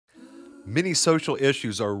Many social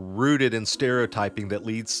issues are rooted in stereotyping that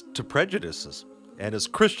leads to prejudices. And as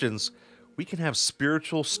Christians, we can have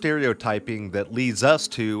spiritual stereotyping that leads us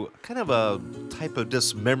to kind of a type of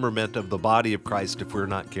dismemberment of the body of Christ if we're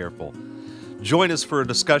not careful. Join us for a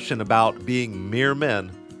discussion about being mere men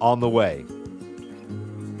on the way.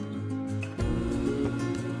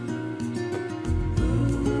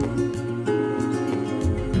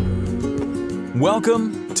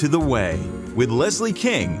 Welcome to The Way with Leslie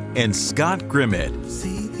King and Scott Grimmett.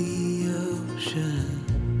 See the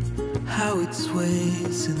ocean, how it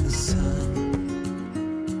sways in the sun.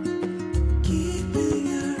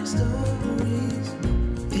 Keeping our stories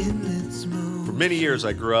in its moment. For many years,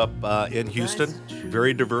 I grew up in Houston.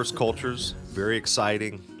 Very diverse cultures, very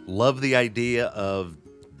exciting. Love the idea of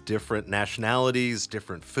different nationalities,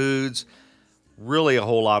 different foods. Really a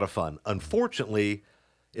whole lot of fun. Unfortunately,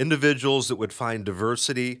 individuals that would find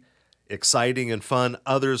diversity exciting and fun,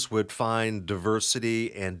 others would find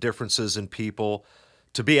diversity and differences in people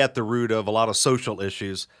to be at the root of a lot of social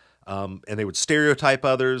issues. And they would stereotype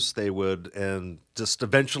others. And just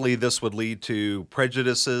eventually this would lead to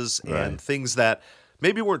prejudices and things that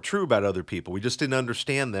maybe weren't true about other people. We just didn't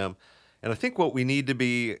understand them. And I think what we need to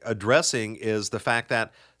be addressing is the fact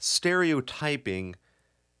that stereotyping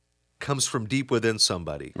comes from deep within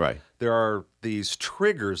somebody. Right. There are these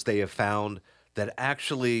triggers they have found that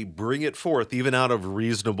actually bring it forth even out of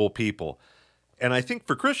reasonable people. And I think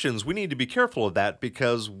for Christians, we need to be careful of that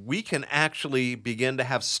because we can actually begin to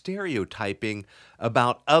have stereotyping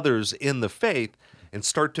about others in the faith and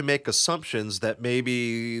start to make assumptions that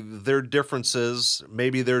maybe their differences,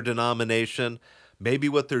 maybe their denomination, maybe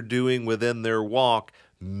what they're doing within their walk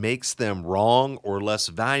makes them wrong or less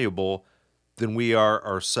valuable than we are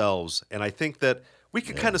ourselves. And I think that we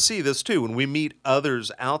can kind of see this too. When we meet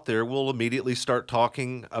others out there, we'll immediately start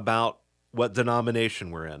talking about what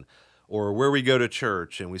denomination we're in or where we go to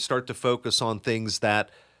church, and we start to focus on things that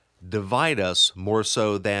divide us more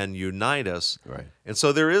so than unite us. Right. And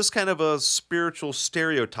so there is kind of a spiritual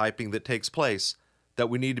stereotyping that takes place that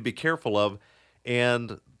we need to be careful of.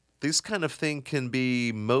 And this kind of thing can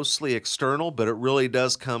be mostly external, but it really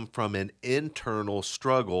does come from an internal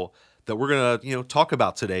struggle that we're going to, talk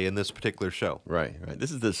about today in this particular show. Right. This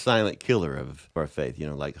is the silent killer of our faith,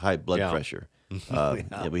 like high blood pressure.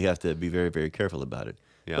 We have to be very, very careful about it.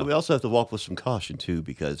 Yeah. But we also have to walk with some caution, too,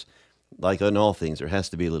 because like in all things, there has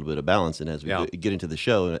to be a little bit of balance. And as we get into the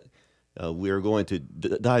show, we're going to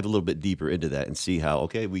dive a little bit deeper into that and see how,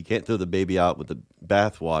 we can't throw the baby out with the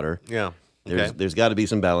bathwater. Yeah. There's got to be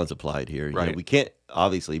some balance applied here. Right. We can't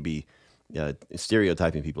obviously be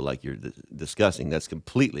stereotyping people like you're discussing. That's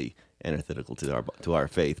completely antithetical to our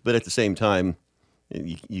faith. But at the same time,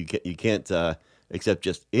 you can't accept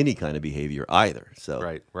just any kind of behavior either. So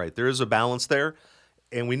Right. There is a balance there,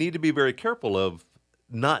 and we need to be very careful of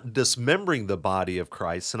not dismembering the body of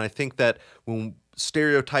Christ. And I think that when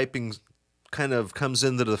stereotyping kind of comes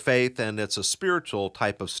into the faith and it's a spiritual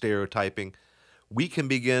type of stereotyping, we can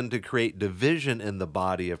begin to create division in the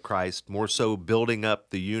body of Christ, more so building up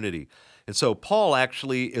the unity. And so Paul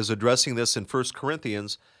actually is addressing this in 1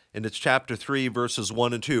 Corinthians, and it's chapter 3, verses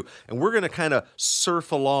 1 and 2. And we're going to kind of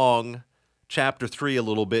surf along chapter 3 a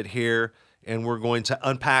little bit here, and we're going to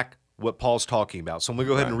unpack what Paul's talking about. So I'm going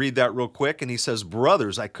to go ahead and read that real quick. And he says,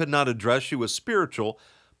 "Brothers, I could not address you as spiritual,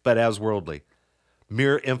 but as worldly.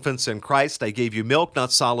 Mere infants in Christ, I gave you milk,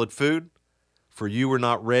 not solid food, for you were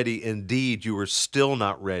not ready. Indeed, you were still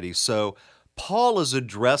not ready." So Paul is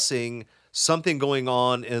addressing something going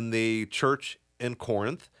on in the church in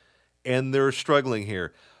Corinth, and they're struggling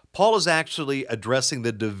here. Paul is actually addressing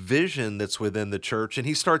the division that's within the church, and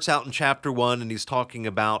he starts out in chapter 1, and he's talking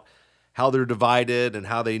about how they're divided and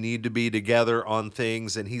how they need to be together on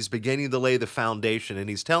things, and he's beginning to lay the foundation, and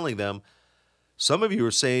he's telling them, some of you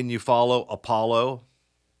are saying you follow Apollo,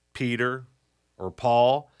 Peter, or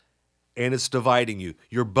Paul, and it's dividing you.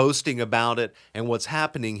 You're boasting about it, and what's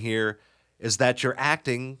happening here is that you're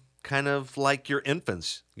acting kind of like you're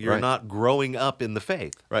infants. You're not growing up in the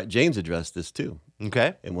faith. Right. James addressed this too.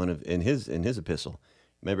 Okay. In his epistle.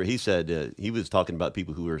 Remember, he said he was talking about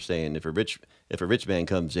people who were saying if a rich man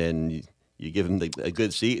comes in, you give him a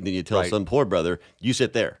good seat, and then you tell some poor brother, you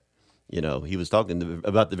sit there. He was talking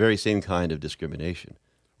about the very same kind of discrimination.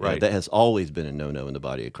 Right. That has always been a no-no in the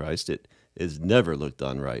body of Christ. It is never looked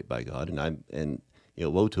on right by God, and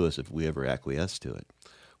woe to us if we ever acquiesce to it.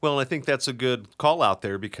 Well, and I think that's a good call out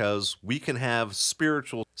there because we can have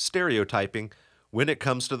spiritual stereotyping when it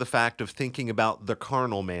comes to the fact of thinking about the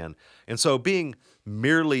carnal man. And so being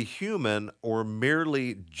merely human or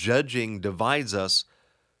merely judging divides us,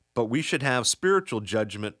 but we should have spiritual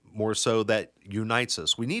judgment more so that unites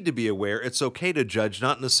us. We need to be aware. It's okay to judge,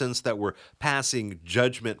 not in the sense that we're passing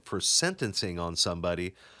judgment for sentencing on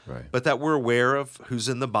somebody, Right. but that we're aware of who's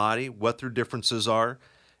in the body, what their differences are.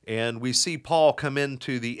 And we see Paul come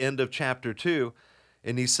into the end of chapter 2,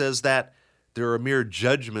 and he says that there are mere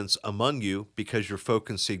judgments among you because you're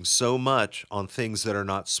focusing so much on things that are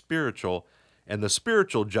not spiritual, and the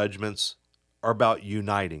spiritual judgments are about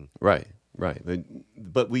uniting. Right, right.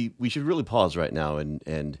 But we should really pause right now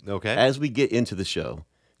and Okay. as we get into the show,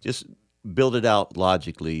 just build it out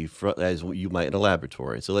logically as you might in a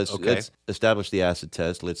laboratory. So let's establish the acid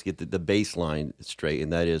test. Let's get the baseline straight,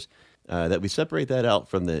 and that is that we separate that out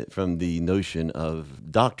from the notion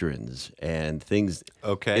of doctrines and things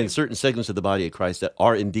in certain segments of the body of Christ that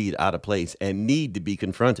are indeed out of place and need to be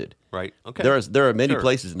confronted. Right. Okay. There are many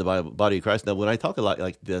places in the body of Christ. Now, when I talk a lot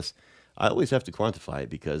like this, I always have to quantify it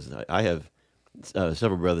because I have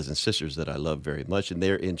several brothers and sisters that I love very much, and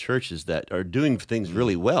they're in churches that are doing things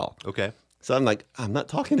really well. Okay. So I'm like, I'm not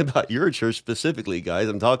talking about your church specifically, guys.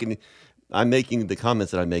 I'm making the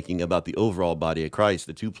comments that I'm making about the overall body of Christ,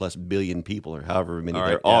 the 2+ billion people or however many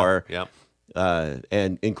there are,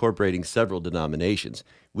 and incorporating several denominations.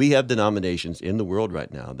 We have denominations in the world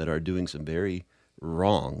right now that are doing some very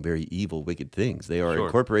wrong, very evil, wicked things. They are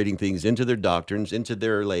incorporating things into their doctrines, into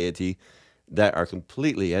their laity that are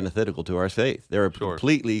completely antithetical to our faith. They're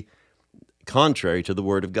completely contrary to the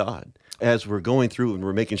Word of God. As we're going through and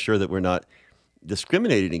we're making sure that we're not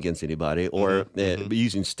discriminating against anybody or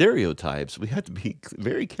using stereotypes, we have to be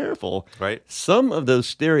very careful. Right. Some of those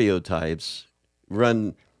stereotypes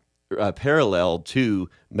run parallel to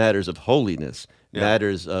matters of holiness,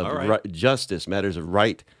 matters of justice, matters of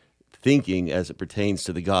right thinking as it pertains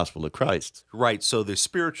to the gospel of Christ. Right. So the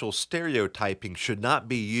spiritual stereotyping should not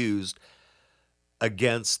be used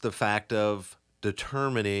against the fact of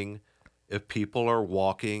determining if people are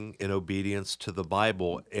walking in obedience to the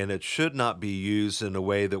Bible, and it should not be used in a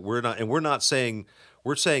way that we're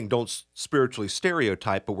saying don't spiritually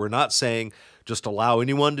stereotype, but we're not saying just allow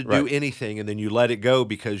anyone to do anything and then you let it go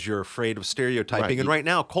because you're afraid of stereotyping. Right. And right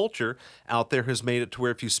now, culture out there has made it to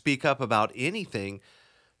where if you speak up about anything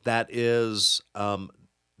that is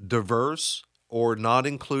diverse or not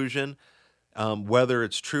inclusion, whether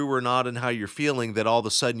it's true or not and how you're feeling, that all of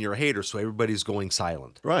a sudden you're a hater, so everybody's going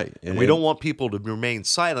silent. Right. And we don't want people to remain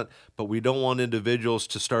silent, but we don't want individuals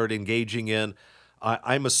to start engaging in,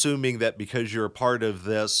 I'm assuming that because you're a part of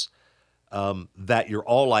this, that you're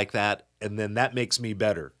all like that, and then that makes me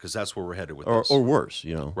better, because that's where we're headed with this. Or worse,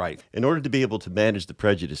 Right. In order to be able to manage the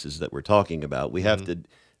prejudices that we're talking about, we have to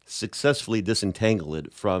successfully disentangle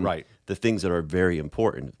it from the things that are very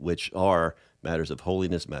important, which are matters of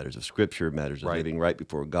holiness, matters of Scripture, matters of living right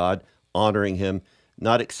before God, honoring Him,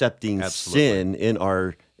 not accepting sin in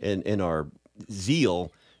our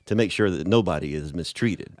zeal to make sure that nobody is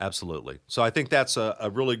mistreated. Absolutely. So I think that's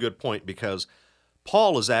a really good point, because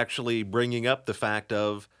Paul is actually bringing up the fact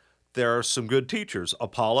of there are some good teachers.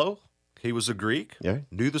 Apollo, he was a Greek,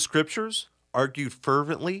 knew the Scriptures, argued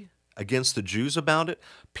fervently against the Jews about it.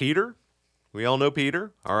 Peter, we all know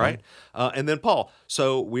Peter, all right? And then Paul.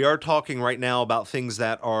 So we are talking right now about things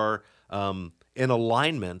that are in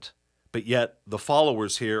alignment, but yet the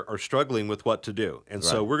followers here are struggling with what to do. And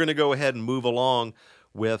so we're going to go ahead and move along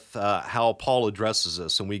with how Paul addresses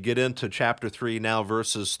this. And we get into chapter 3 now,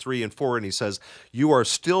 verses 3 and 4, and he says, "You are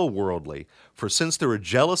still worldly, for since there are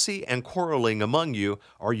jealousy and quarreling among you,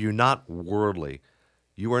 are you not worldly?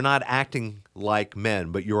 You are not acting like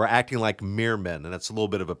men, but you are acting like mere men." And that's a little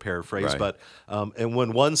bit of a paraphrase. But and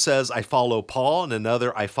when one says, "I follow Paul," and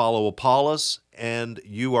another, "I follow Apollos," and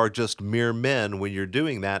you are just mere men when you're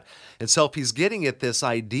doing that. And so if he's getting at this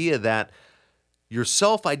idea that your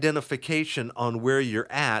self-identification on where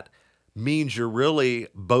you're at means you're really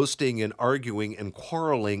boasting and arguing and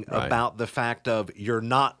quarreling about the fact of you're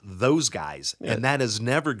not those guys. And that is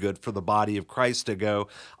never good for the body of Christ to go,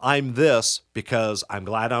 I'm this because I'm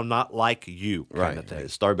glad I'm not like you, kind of thing.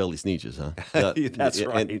 Starbelly sneeches, huh? That's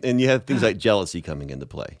right. And you have things like jealousy coming into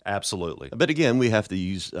play. Absolutely. But again, we have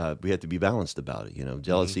to be balanced about it.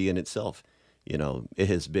 Jealousy in itself, it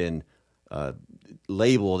has been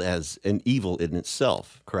labeled as an evil in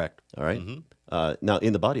itself. Correct. All right. Now,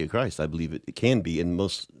 in the body of Christ, I believe it can be in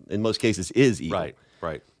most cases is evil.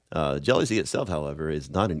 Right. Jealousy itself, however, is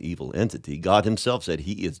not an evil entity. God Himself said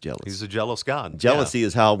He is jealous. He's a jealous God. Jealousy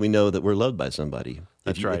is how we know that we're loved by somebody.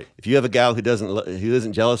 That's right. If you have a gal who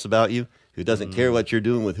isn't jealous about you, who doesn't care what you're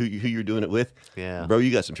doing with who you're doing it with, bro,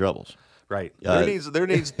 you got some troubles. Right.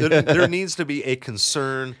 There needs to be a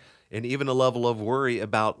concern and even a level of worry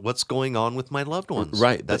about what's going on with my loved ones.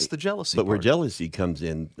 Right. That's the jealousy But where part. jealousy comes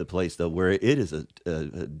in the place, though, where it is a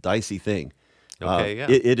dicey thing. Okay, yeah.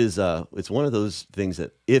 It is. It's one of those things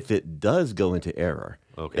that if it does go into error,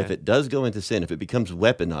 Okay. if it does go into sin, if it becomes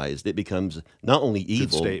weaponized, it becomes not only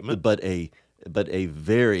evil, statement. but a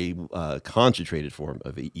very concentrated form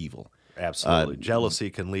of evil. Absolutely. Jealousy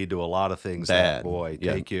can lead to a lot of things that, Bad. boy,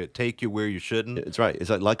 Yeah. take you where you shouldn't. It's right. It's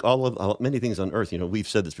like many things on earth. We've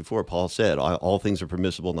said this before. Paul said, "All things are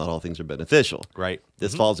permissible, not all things are beneficial." Right.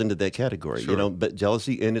 This falls into that category. Sure. But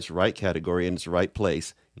jealousy in its right category, in its right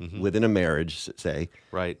place, within a marriage, say,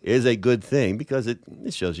 Right. is a good thing because it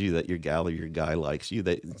shows you that your gal or your guy likes you.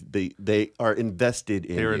 They are invested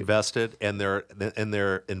in They're you. invested, and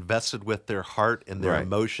they're invested with their heart and their Right.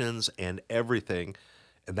 emotions and everything.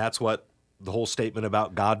 And that's what the whole statement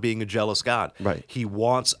about God being a jealous God. Right. He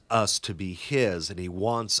wants us to be his, and he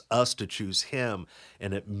wants us to choose him,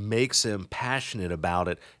 and it makes him passionate about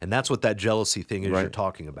it. And that's what that jealousy thing is Right. you're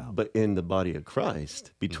talking about. But in the body of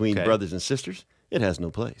Christ, between Okay. brothers and sisters, it has no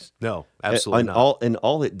place. No, absolutely and not.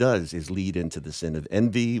 all it does is lead into the sin of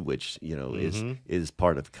envy, which is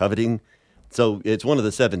part of coveting. So it's one of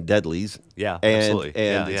the 7 deadlies. Yeah, and, absolutely.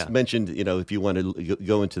 And Yeah, it's yeah. mentioned, if you want to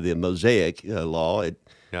go into the Mosaic law,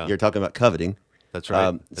 Yeah. you're talking about coveting. That's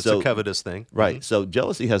right. It's so- a covetous thing. Right. So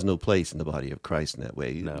jealousy has no place in the body of Christ in that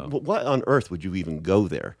way. No. Why on earth would you even go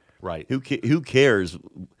there? Right. Who cares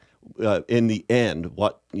in the end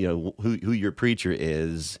what who your preacher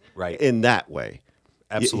is? Right. In that way.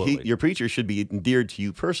 Absolutely. Your preacher should be endeared to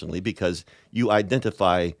you personally because you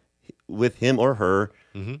identify with him or her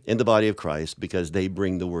in the body of Christ because they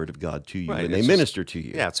bring the word of God to you Right. and they It's just- minister to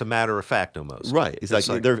you. Yeah, it's a matter of fact almost. Right. It's like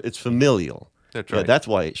it's familial. That's Yeah, right. that's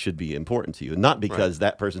why it should be important to you, not because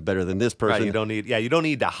that person's better than this person. Right, you don't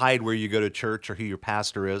need to hide where you go to church or who your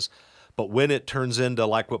pastor is. But when it turns into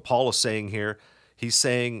like what Paul is saying here, he's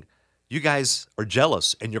saying you guys are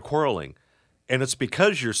jealous and you're quarreling. And it's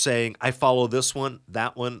because you're saying I follow this one,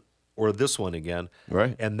 that one, or this one again.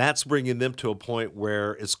 Right. And that's bringing them to a point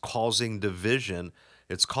where it's causing division.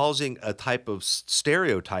 It's causing a type of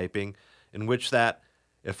stereotyping in which that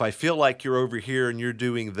if I feel like you're over here and you're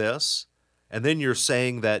doing this, and then you're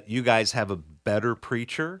saying that you guys have a better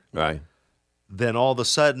preacher, Right. then all of a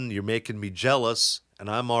sudden you're making me jealous, and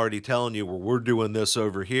I'm already telling you, well, we're doing this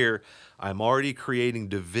over here. I'm already creating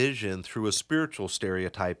division through a spiritual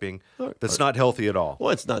stereotyping that's not healthy at all.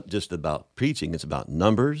 Well, it's not just about preaching; it's about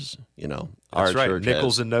numbers. That's right. church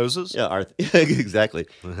Nickels has, and noses. yeah, exactly.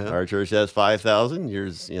 Our church has 5,000.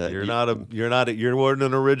 Yours, You're not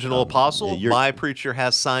an original apostle. you're- My preacher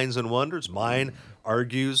has signs and wonders. Mine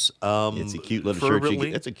argues. It's a cute little church.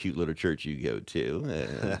 fervently. It's a cute little church you go to.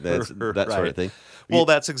 That's that sort Right. of thing. Well,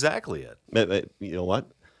 that's exactly it. But you know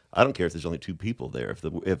what? I don't care if there's only 2 people there.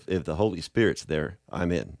 If the Holy Spirit's there,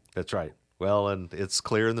 I'm in. That's right. Well, and it's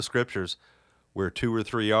clear in the scriptures, where 2 or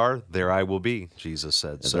 3 are, there I will be, Jesus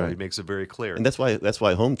said. So right. he makes it very clear. And that's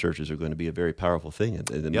why home churches are going to be a very powerful thing in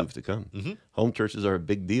the Yep. move to come. Home churches are a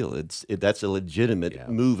big deal. That's a legitimate Yeah.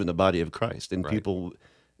 move in the body of Christ, and Right. people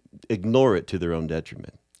ignore it to their own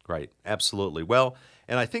detriment. Right. Absolutely. Well,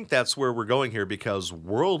 and I think that's where we're going here because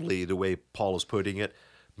worldly, the way Paul is putting it,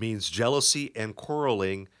 means jealousy and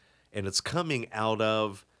quarreling, and it's coming out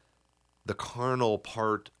of the carnal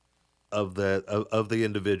part of the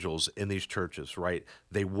individuals in these churches, right?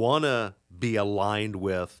 They want to be aligned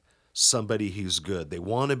with somebody who's good. They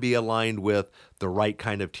want to be aligned with the right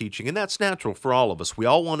kind of teaching, and that's natural for all of us. We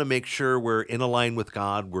all want to make sure we're in line with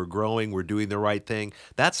God, we're growing, we're doing the right thing.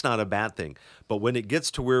 That's not a bad thing. But when it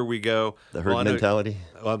gets to where we go, The herd mentality.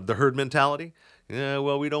 the herd mentality. Yeah,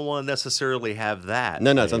 well, we don't want to necessarily have that.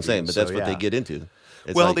 No, that's what I'm maybe. saying. But So, that's what they yeah. get into.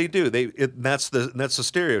 It's Well, like- they do. That's the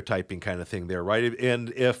stereotyping kind of thing there, right?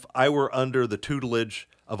 And if I were under the tutelage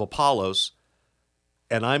of Apollos,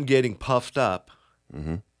 and I'm getting puffed up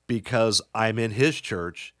because I'm in his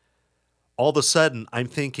church, all of a sudden I'm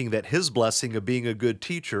thinking that his blessing of being a good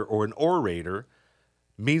teacher or an orator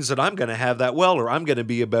means that I'm going to have that well, or I'm going to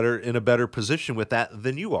be in a better position with that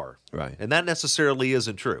than you are. Right. And that necessarily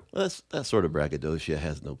isn't true. Well, that sort of braggadocio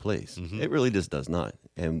has no place. It really just does not.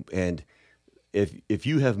 And if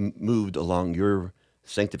you have moved along your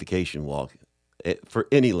sanctification walk for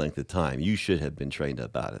any length of time, you should have been trained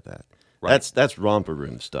up out of that. Right. That's romper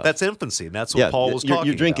room stuff. That's infancy, and that's what Paul was talking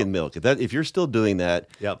You're drinking about. milk. If you're still doing that,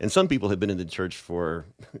 Yep. and some people have been in the church for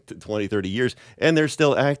 20, 30 years, and they're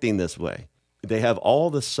still acting this way. They have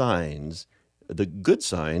all the signs, the good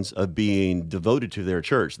signs of being devoted to their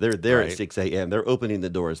church. They're there Right. at 6 a.m. They're opening the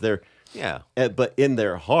doors. Yeah. But in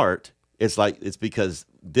their heart, it's because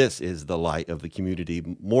this is the light of the community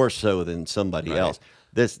more so than somebody else.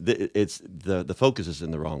 It's the focus is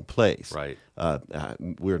in the wrong place. Right.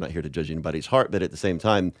 We're not here to judge anybody's heart, but at the same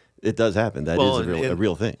time, it does happen. That is a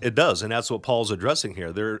real thing. It does, and that's what Paul's addressing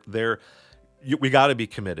here. We got to be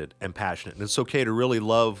committed and passionate, and it's okay to really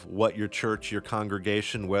love what your church, your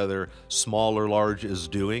congregation, whether small or large, is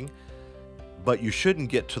doing. But you shouldn't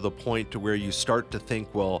get to the point to where you start to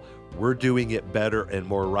think, well, we're doing it better and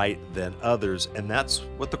more right than others, and that's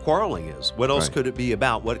what the quarreling is. What else could it be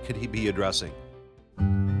about? What could he be addressing?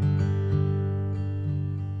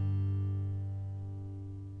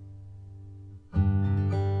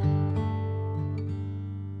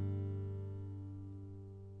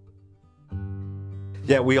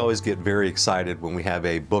 Yeah, we always get very excited when we have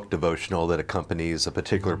a book devotional that accompanies a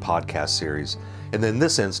particular podcast series. And in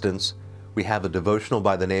this instance, we have a devotional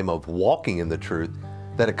by the name of Walking in the Truth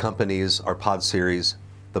that accompanies our pod series,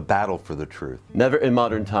 The Battle for the Truth. Never in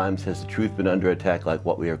modern times has the truth been under attack like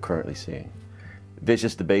what we are currently seeing.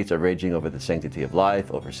 Vicious debates are raging over the sanctity of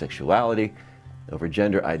life, over sexuality, over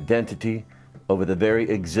gender identity, over the very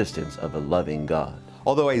existence of a loving God.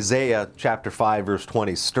 Although Isaiah chapter 5 verse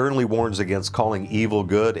 20 sternly warns against calling evil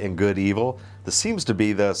good and good evil, this seems to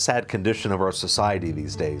be the sad condition of our society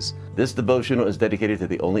these days. This devotional is dedicated to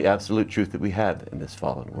the only absolute truth that we have in this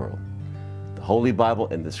fallen world. The Holy Bible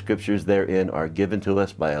and the scriptures therein are given to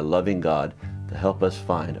us by a loving God to help us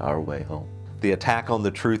find our way home. The attack on the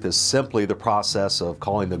truth is simply the process of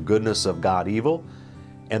calling the goodness of God evil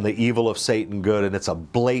and the evil of Satan good, and it's a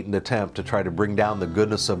blatant attempt to try to bring down the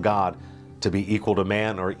goodness of God to be equal to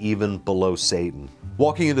man or even below Satan.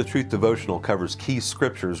 Walking in the Truth devotional covers key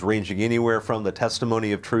scriptures ranging anywhere from the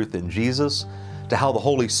testimony of truth in Jesus to how the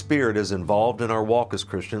Holy Spirit is involved in our walk as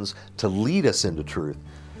Christians to lead us into truth.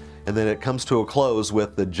 And then it comes to a close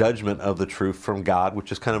with the judgment of the truth from God,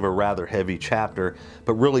 which is kind of a rather heavy chapter,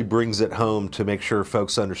 but really brings it home to make sure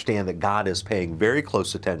folks understand that God is paying very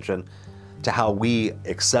close attention to how we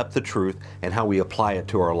accept the truth and how we apply it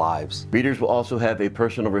to our lives. Readers will also have a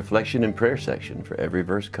personal reflection and prayer section for every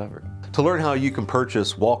verse covered. To learn how you can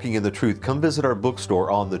purchase Walking in the Truth, come visit our bookstore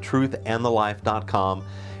on thetruthandthelife.com,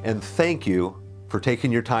 and thank you for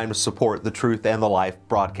taking your time to support the Truth and the Life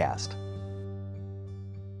broadcast.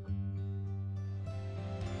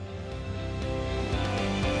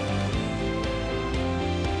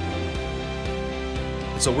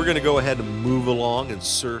 So we're going to go ahead and move along and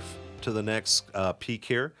surf to the next peak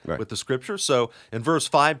here with the scripture. So in verse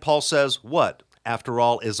 5, Paul says, what, after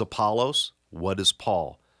all, is Apollos? What is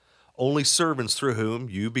Paul? Only servants through whom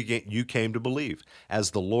you came to believe,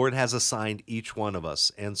 as the Lord has assigned each one of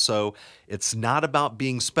us. And so it's not about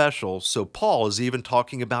being special. So Paul is even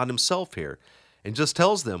talking about himself here and just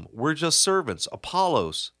tells them, we're just servants.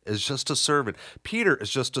 Apollos is just a servant. Peter is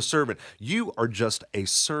just a servant. You are just a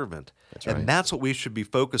servant. That's right. And that's what we should be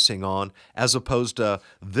focusing on, as opposed to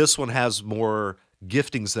this one has more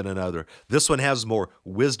giftings than another. This one has more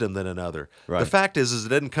wisdom than another. Right. The fact is it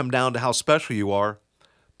doesn't come down to how special you are,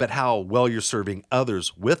 but how well you're serving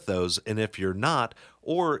others with those. And if you're not,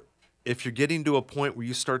 or if you're getting to a point where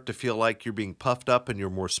you start to feel like you're being puffed up and you're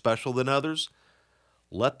more special than others,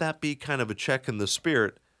 let that be kind of a check in the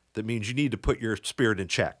spirit. That means you need to put your spirit in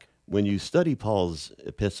check. When you study Paul's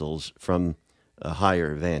epistles from a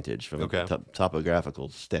higher vantage, from a topographical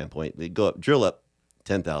standpoint, they go up, drill up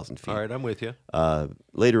 10,000 feet. All right, I'm with you.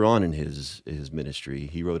 Later on in his ministry,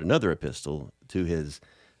 he wrote another epistle to his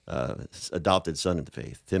adopted son in the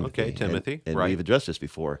faith, Timothy. Okay, Timothy, and right. We've addressed this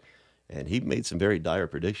before, and he made some very dire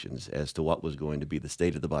predictions as to what was going to be the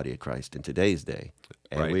state of the body of Christ in today's day.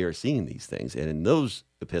 And we are seeing these things. And in those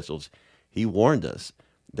epistles, he warned us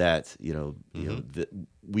that that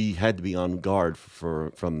we had to be on guard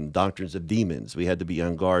from doctrines of demons. We had to be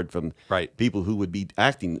on guard from people who would be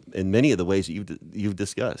acting in many of the ways that you've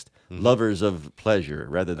discussed, lovers of pleasure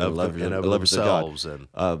rather than lovers of God.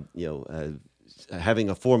 And having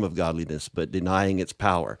a form of godliness but denying its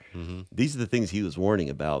power. These are the things he was warning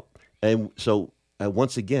about. And so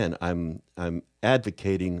once again, I'm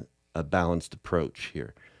advocating a balanced approach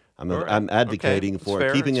here. I'm advocating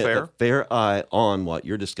for keeping a fair eye on what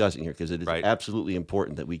you're discussing here, because it is absolutely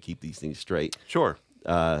important that we keep these things straight. Sure.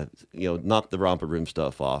 Knock the romper room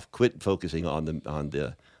stuff off. Quit focusing on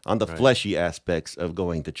the fleshy aspects of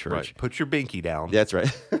going to church. Right. Put your binky down. That's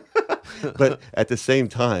right. But at the same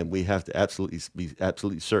time, we have to be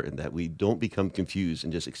absolutely certain that we don't become confused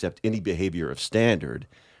and just accept any behavior of standard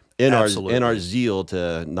in our zeal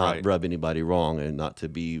to not rub anybody wrong and not to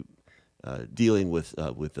be dealing with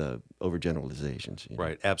overgeneralizations.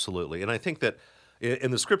 Right, absolutely. And I think that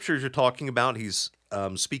in the scriptures you're talking about, he's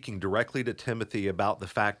speaking directly to Timothy about the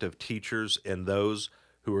fact of teachers and those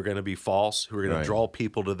who are going to be false, who are going Right. to draw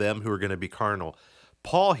people to them, who are going to be carnal.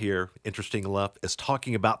 Paul here, interesting enough, is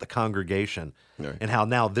talking about the congregation Right. and how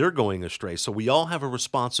now they're going astray. So we all have a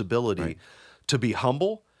responsibility to be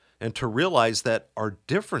humble and to realize that our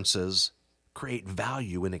differences create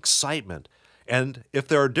value and excitement. And if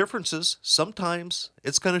there are differences, sometimes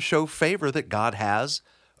it's going to show favor that God has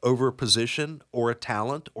over a position or a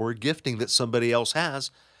talent or a gifting that somebody else has.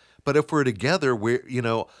 But if we're together, we're,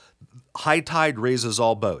 high tide raises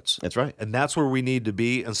all boats. That's right. And that's where we need to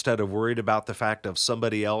be instead of worried about the fact of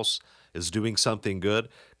somebody else is doing something good.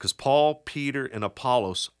 Because Paul, Peter, and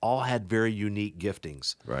Apollos all had very unique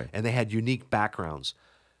giftings. Right. And they had unique backgrounds.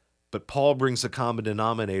 But Paul brings a common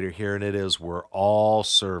denominator here, and it is we're all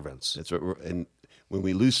servants. That's what and when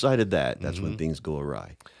we lose sight of that, that's Mm-hmm. when things go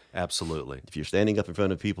awry. Absolutely. If you're standing up in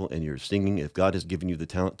front of people and you're singing, if God has given you the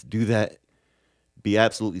talent to do that, be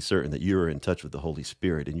absolutely certain that you are in touch with the Holy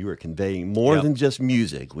Spirit and you are conveying more Yep. than just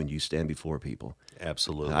music when you stand before people.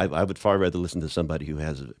 Absolutely. I would far rather listen to somebody who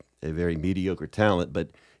has a very mediocre talent,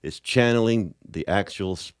 but is channeling the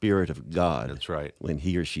actual Spirit of God. That's right. When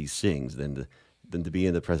he or she sings, than to be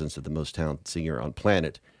in the presence of the most talented singer on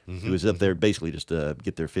planet, Mm-hmm. who is up there basically just to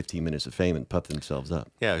get their 15 minutes of fame and puff themselves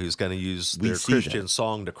up. Yeah, who's going to use We their see Christian that.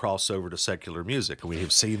 song to cross over to secular music, and we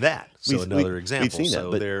have seen that. So We- another we've example. seen that,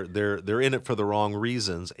 So but- they're in it for the wrong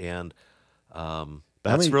reasons, and how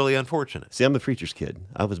that's many- really unfortunate. See, I'm a preacher's kid.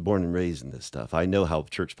 I was born and raised in this stuff. I know how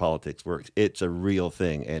church politics works. It's a real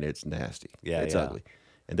thing, and it's nasty. Yeah, it's yeah. ugly.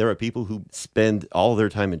 And there are people who spend all their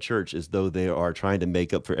time in church as though they are trying to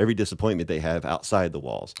make up for every disappointment they have outside the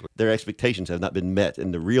walls. Their expectations have not been met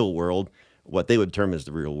in the real world, what they would term as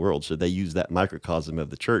the real world. So they use that microcosm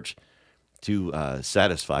of the church to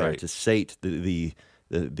satisfy or Right. to sate the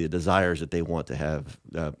desires that they want to have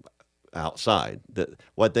outside.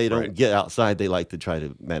 What they don't Right. get outside, they like to try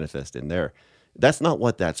to manifest in there. That's not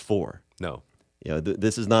what that's for. No.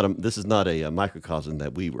 This is not a microcosm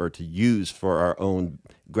that we are to use for our own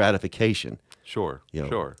gratification. Sure.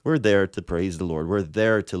 Sure. We're there to praise the Lord. We're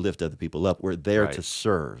there to lift other people up. We're there Right. to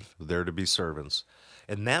serve. There to be servants.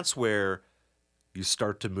 And that's where you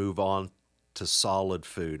start to move on to solid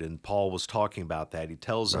food. And Paul was talking about that. He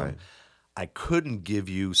tells them, Right. I couldn't give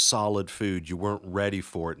you solid food. You weren't ready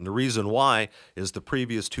for it. And the reason why is the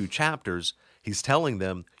previous 2 chapters, he's telling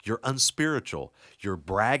them, you're unspiritual. You're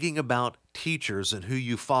bragging about teachers and who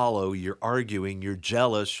you follow. You're arguing. You're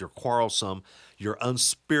jealous. You're quarrelsome. You're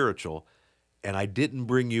unspiritual. And I didn't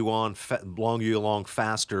bring you on, along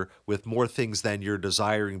faster with more things than you're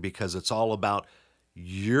desiring, because it's all about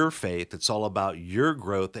your faith. It's all about your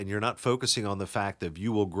growth. And you're not focusing on the fact that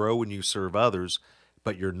you will grow when you serve others,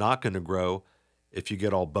 but you're not going to grow if you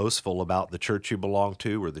get all boastful about the church you belong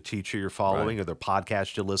to or the teacher you're following or the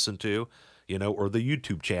podcast you listen to, or the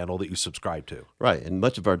YouTube channel that you subscribe to. Right. And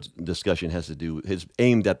much of our discussion is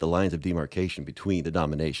aimed at the lines of demarcation between the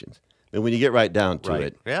denominations. And when you get right down to Right.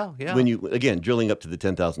 it, Yeah, yeah. when you, again, drilling up to the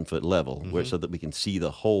 10,000 foot level, where so that we can see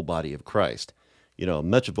the whole body of Christ,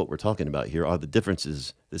 much of what we're talking about here are the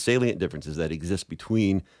differences, the salient differences that exist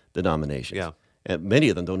between denominations. Yeah. And many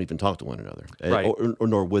of them don't even talk to one another, Right. or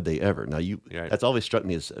nor would they ever. Now, Right. that's always struck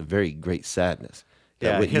me as a very great sadness. that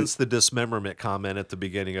Yeah, when you- hence the dismemberment comment at the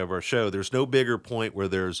beginning of our show. There's no bigger point where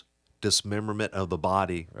there's dismemberment of the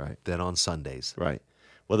body Right. than on Sundays. Right.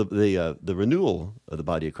 Well, the renewal of the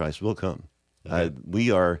body of Christ will come.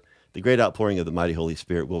 The great outpouring of the mighty Holy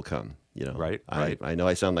Spirit will come. Right, I, right. I know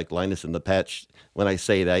I sound like Linus in the Patch when I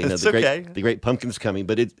say that. It's the okay. great pumpkin's coming,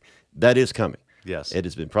 but that is coming. Yes. It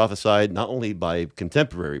has been prophesied not only by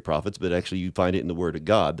contemporary prophets, but actually you find it in the Word of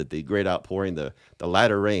God that the great outpouring, the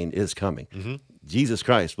latter rain is coming. Mm-hmm. Jesus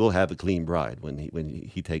Christ will have a clean bride when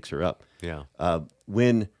he takes her up. Yeah.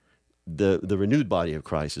 When the renewed body of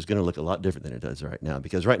Christ is going to look a lot different than it does right now,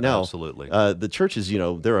 because right now, Absolutely. the churches,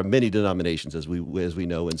 there are many denominations as we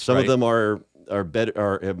know, and some of Right. them are better,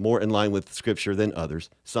 are more in line with Scripture than others.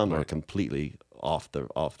 Some are Right. completely off the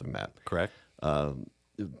map. Correct.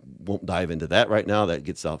 Won't dive into that right now. That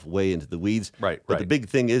gets off way into the weeds. Right, But the right. big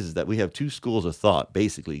thing is that we have 2 schools of thought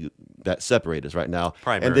basically that separate us right now.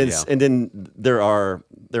 Primary, and then yeah. and then there are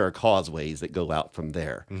causeways that go out from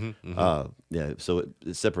there. So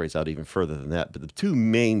it separates out even further than that. But the 2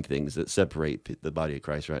 main things that separate the body of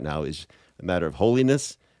Christ right now is a matter of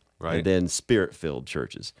holiness, Right. and then spirit-filled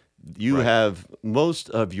churches. You Right. have most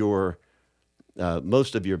of your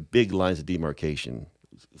big lines of demarcation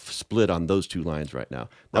split on those 2 lines right now.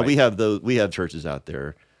 Now Right. we have churches out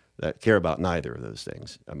there that care about neither of those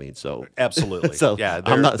things. I mean, so Absolutely. So yeah,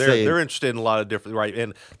 I'm not saying they're interested in a lot of different, right.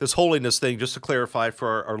 And this holiness thing, just to clarify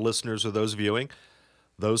for our listeners or those viewing,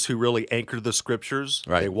 those who really anchor the scriptures,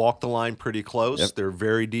 Right. they walk the line pretty close. Yep. They're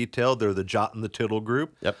very detailed. They're the jot and the tittle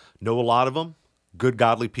group. Yep. Know a lot of them, good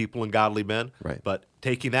godly people and godly men. Right. But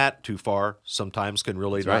taking that too far sometimes can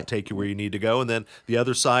really not right. take you where you need to go. And then the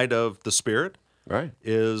other side of the Spirit Right.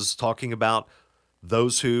 is talking about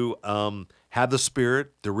those who have the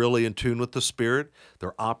Spirit. They're really in tune with the Spirit.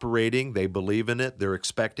 They're operating. They believe in it. They're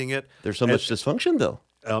expecting it. There's so much dysfunction, though.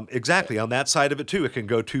 Exactly. On that side of it, too, it can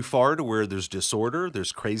go too far to where there's disorder,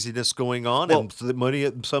 there's craziness going on, Well-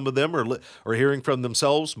 and some of them are hearing from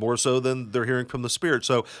themselves more so than they're hearing from the Spirit.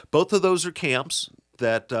 So both of those are camps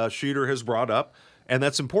that Shooter has brought up, and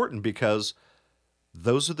that's important because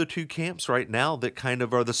those are the two camps right now that kind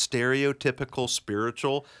of are the stereotypical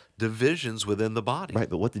spiritual divisions within the body. Right,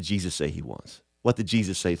 but what did Jesus say he wants? What did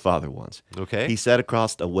Jesus say Father wants? Okay. He sat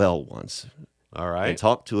across a well once All and right.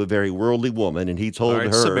 talked to a very worldly woman, and he told All right,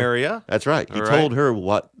 her Samaria. That's right. He All told right. her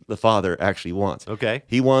what the Father actually wants. Okay.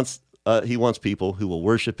 He wants people who will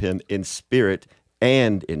worship him in spirit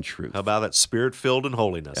and in truth. How about that? Spirit-filled in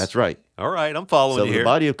holiness. That's right. All right. I'm following So you the here.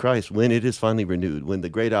 body of Christ, when it is finally renewed, when the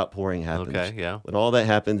great outpouring happens, Okay, yeah. when all that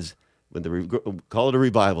happens, when call it a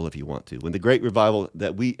revival if you want to, when the great revival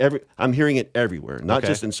that I'm hearing it everywhere, not Okay.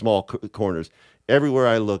 just in small corners. Everywhere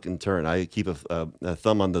I look and turn, I keep a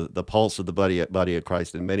thumb on the pulse of the body of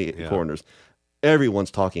Christ in many corners.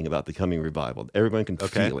 Everyone's talking about the coming revival. Everyone can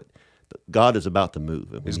Okay. feel it. God is about to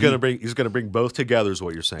move. And He's going to bring both together, is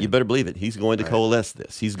what you're saying. You better believe it. He's going to coalesce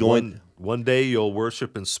this. He's going. One day you'll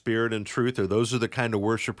worship in spirit and truth, or those are the kind of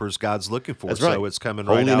worshipers God's looking for. That's right. So it's coming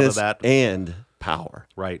right out of Holiness that. and power.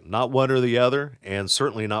 Right. Not one or the other, and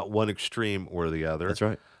certainly not one extreme or the other. That's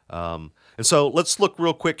right. And so let's look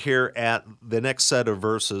real quick here at the next set of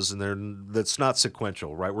verses, and that's not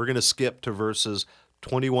sequential, right? We're going to skip to verses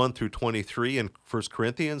 21 through 23 in 1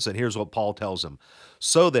 Corinthians, and here's what Paul tells them.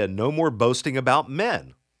 So then, no more boasting about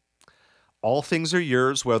men. All things are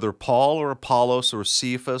yours, whether Paul or Apollos or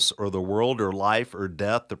Cephas or the world or life or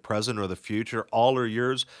death, the present or the future, all are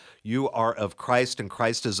yours. You are of Christ and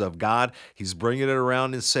Christ is of God. He's bringing it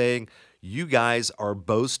around and saying, you guys are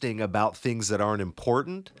boasting about things that aren't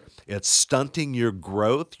important. It's stunting your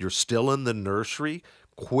growth. You're still in the nursery.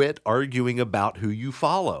 Quit arguing about who you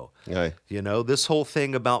follow. Aye. You know, this whole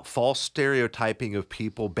thing about false stereotyping of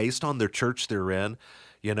people based on their church they're in,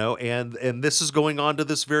 you know, and this is going on to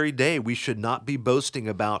this very day. We should not be boasting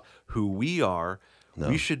about who we are. No.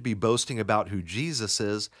 We should be boasting about who Jesus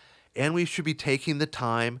is, and we should be taking the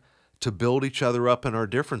time to build each other up in our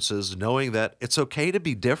differences, knowing that it's okay to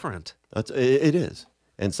be different. It is.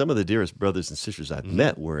 And some of the dearest brothers and sisters I've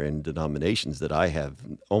met were in denominations that I have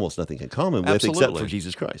almost nothing in common with except Absolutely. for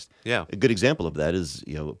Jesus Christ. Yeah. A good example of that is,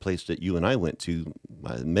 a place that you and I went to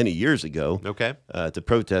many years ago Okay. To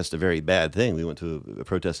protest a very bad thing. We went to a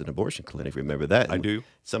protest an abortion clinic. Remember that? I And do.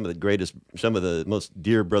 Some of the most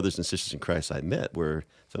dear brothers and sisters in Christ I met were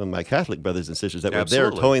some of my Catholic brothers and sisters that were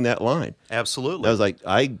Absolutely. there towing that line. Absolutely. I was like,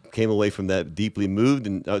 I came away from that deeply moved,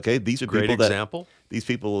 and okay, these are Great people example. these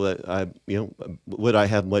people that would I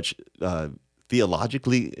have much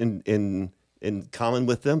theologically in common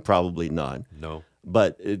with them? Probably not. No.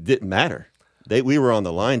 But it didn't matter. We were on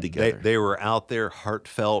the line together. They were out there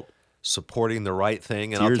heartfelt, supporting the right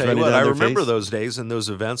thing. And Tears I'll tell you running what, down I their remember face. those days and those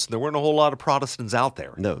events, and there weren't a whole lot of Protestants out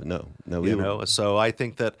there. no. We were, So I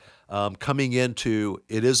think that coming into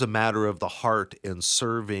it is a matter of the heart in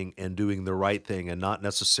serving and doing the right thing, and not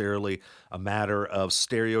necessarily a matter of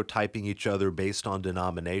stereotyping each other based on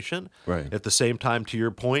denomination. Right. At the same time, to your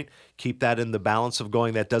point, keep that in the balance of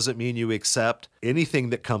going. That doesn't mean you accept anything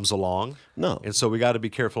that comes along. No. And so we got to be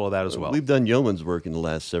careful of that as well. We've done yeoman's work in the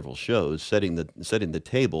last several shows, setting the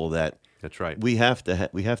table that That's right. we have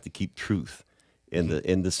to keep truth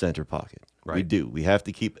in the center pocket. We Right. do. We have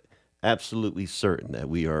to keep absolutely certain that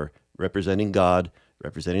we are representing God,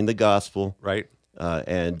 representing the gospel, Right.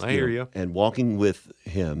 and I hear you. and walking with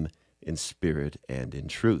Him in spirit and in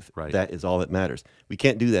truth. Right. That is all that matters. We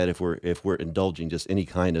can't do that if we're indulging just any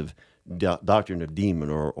kind of doctrine of demon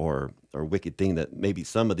or wicked thing that maybe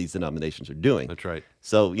some of these denominations are doing. That's right.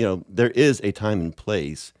 So there is a time and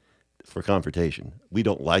place for confrontation. We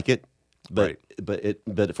don't like it, but Right.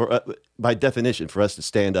 but for by definition, for us to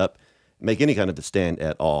stand up, make any kind of a stand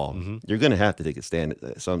at all, Mm-hmm. you're going to have to take a stand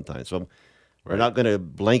sometimes. So we're not going to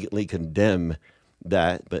blanketly condemn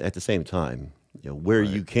that, but at the same time, where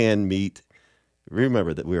you can meet,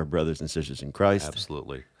 remember that we are brothers and sisters in Christ.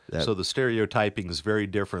 Absolutely. That- So the stereotyping is very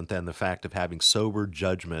different than the fact of having sober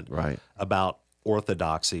judgment Right. about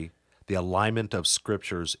orthodoxy, the alignment of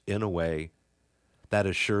scriptures in a way That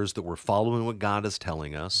assures that we're following what God is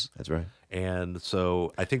telling us. That's right. And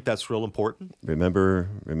so I think that's real important. Remember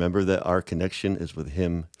that our connection is with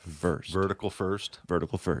Him first. Vertical first.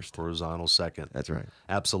 Vertical first. Horizontal second. That's right.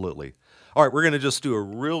 Absolutely. All right, we're going to just do a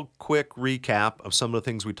real quick recap of some of the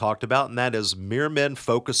things we talked about, and that is mere men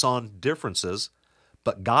focus on differences,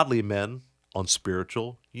 but godly men on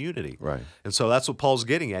spiritual unity. Right. And so that's what Paul's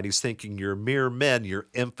getting at. He's thinking you're mere men, you're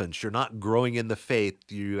infants, you're not growing in the faith,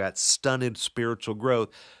 you got stunted spiritual growth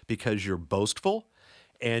because you're boastful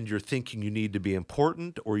and you're thinking you need to be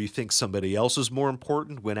important, or you think somebody else is more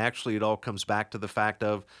important, when actually it all comes back to the fact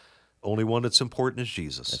of only one that's important is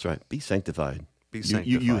Jesus. That's right. Be sanctified. Be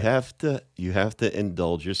sanctified. You have to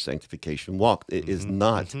indulge your sanctification walk. It is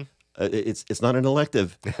not. It's not an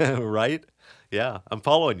elective. Right? Yeah, I'm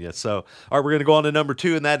following you. So, all right, we're going to go on to number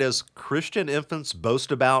 2, and that is Christian infants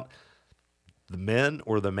boast about the men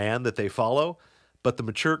or the man that they follow, but the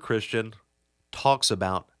mature Christian talks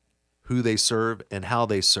about who they serve and how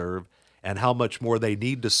how much more they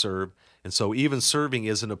need to serve. And so even serving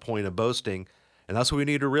isn't a point of boasting, and that's what we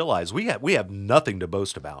need to realize. We have nothing to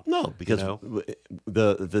boast about. No, because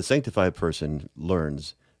the sanctified person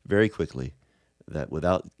learns very quickly that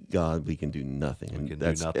without God we can do nothing. We can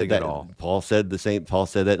do nothing at all. Paul said the same. Paul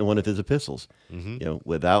said that in one of his epistles.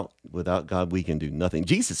 Without God we can do nothing.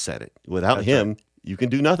 Jesus said it. Without Him, you can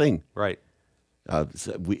do nothing. Right.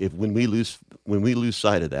 When we lose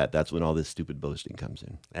sight of that, that's when all this stupid boasting comes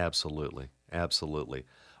in. Absolutely. Absolutely.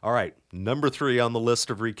 All right. Number 3 on the list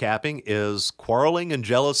of recapping is quarreling and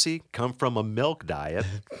jealousy come from a milk diet.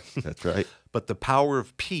 That's right. But the power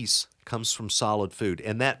of peace comes from solid food.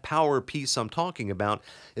 And that power of peace I'm talking about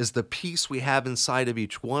is the peace we have inside of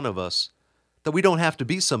each one of us, that we don't have to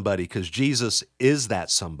be somebody because Jesus is that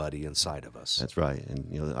somebody inside of us. That's right.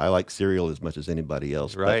 And I like cereal as much as anybody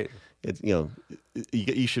else. Right. It's you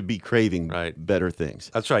should be craving better things.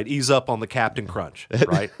 That's right. Ease up on the Captain Crunch,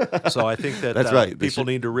 right? So I think that that's right. People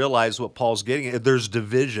need to realize what Paul's getting at. There's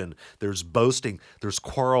division, there's boasting, there's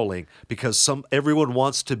quarreling, because everyone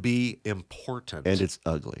wants to be important. And it's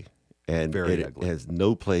ugly. And Very it ugly. has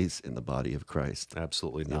no place in the body of Christ.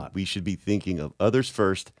 Absolutely not. We should be thinking of others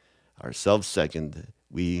first, ourselves second.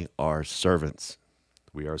 We are servants.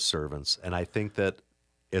 We are servants. And I think that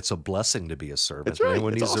it's a blessing to be a servant. That's right.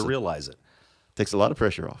 Everyone It's needs to awesome. realize it. Takes a lot of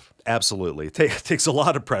pressure off. Absolutely. It takes a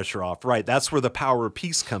lot of pressure off. Right. That's where the power of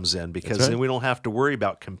peace comes in, because right. then we don't have to worry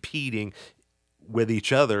about competing with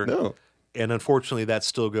each other. No. And unfortunately, that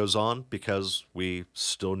still goes on because we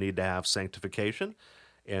still need to have sanctification.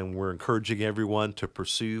 And we're encouraging everyone to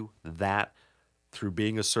pursue that through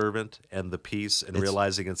being a servant and the peace, and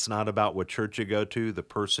realizing it's not about what church you go to, the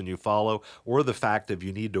person you follow, or the fact that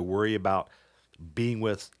you need to worry about being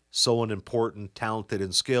with someone important, talented,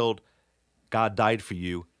 and skilled. God died for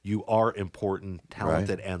you. You are important,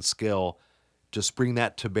 talented, and skilled. Just bring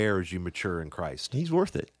that to bear as you mature in Christ. He's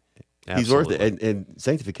worth it. Absolutely. He's worth it. And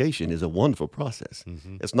sanctification is a wonderful process.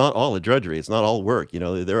 It's not all a drudgery. It's not all work.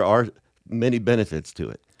 There are many benefits to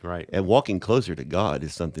it. Right. And walking closer to God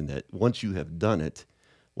is something that once you have done it,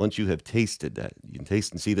 once you have tasted that, you can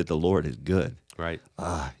taste and see that the Lord is good. Right.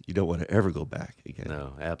 You don't want to ever go back again.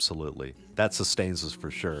 No, absolutely. That sustains us for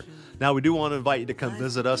sure. Now, we do want to invite you to come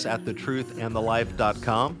visit us at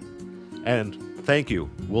thetruthandthelife.com. And thank you.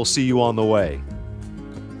 We'll see you on the way.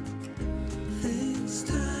 Things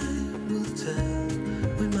time will tell,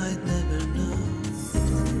 we might never know.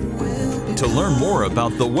 We'll be To learn more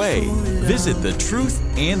about The Way, visit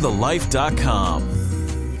thetruthandthelife.com.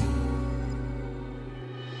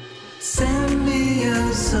 Send me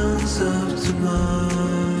your songs of tomorrow.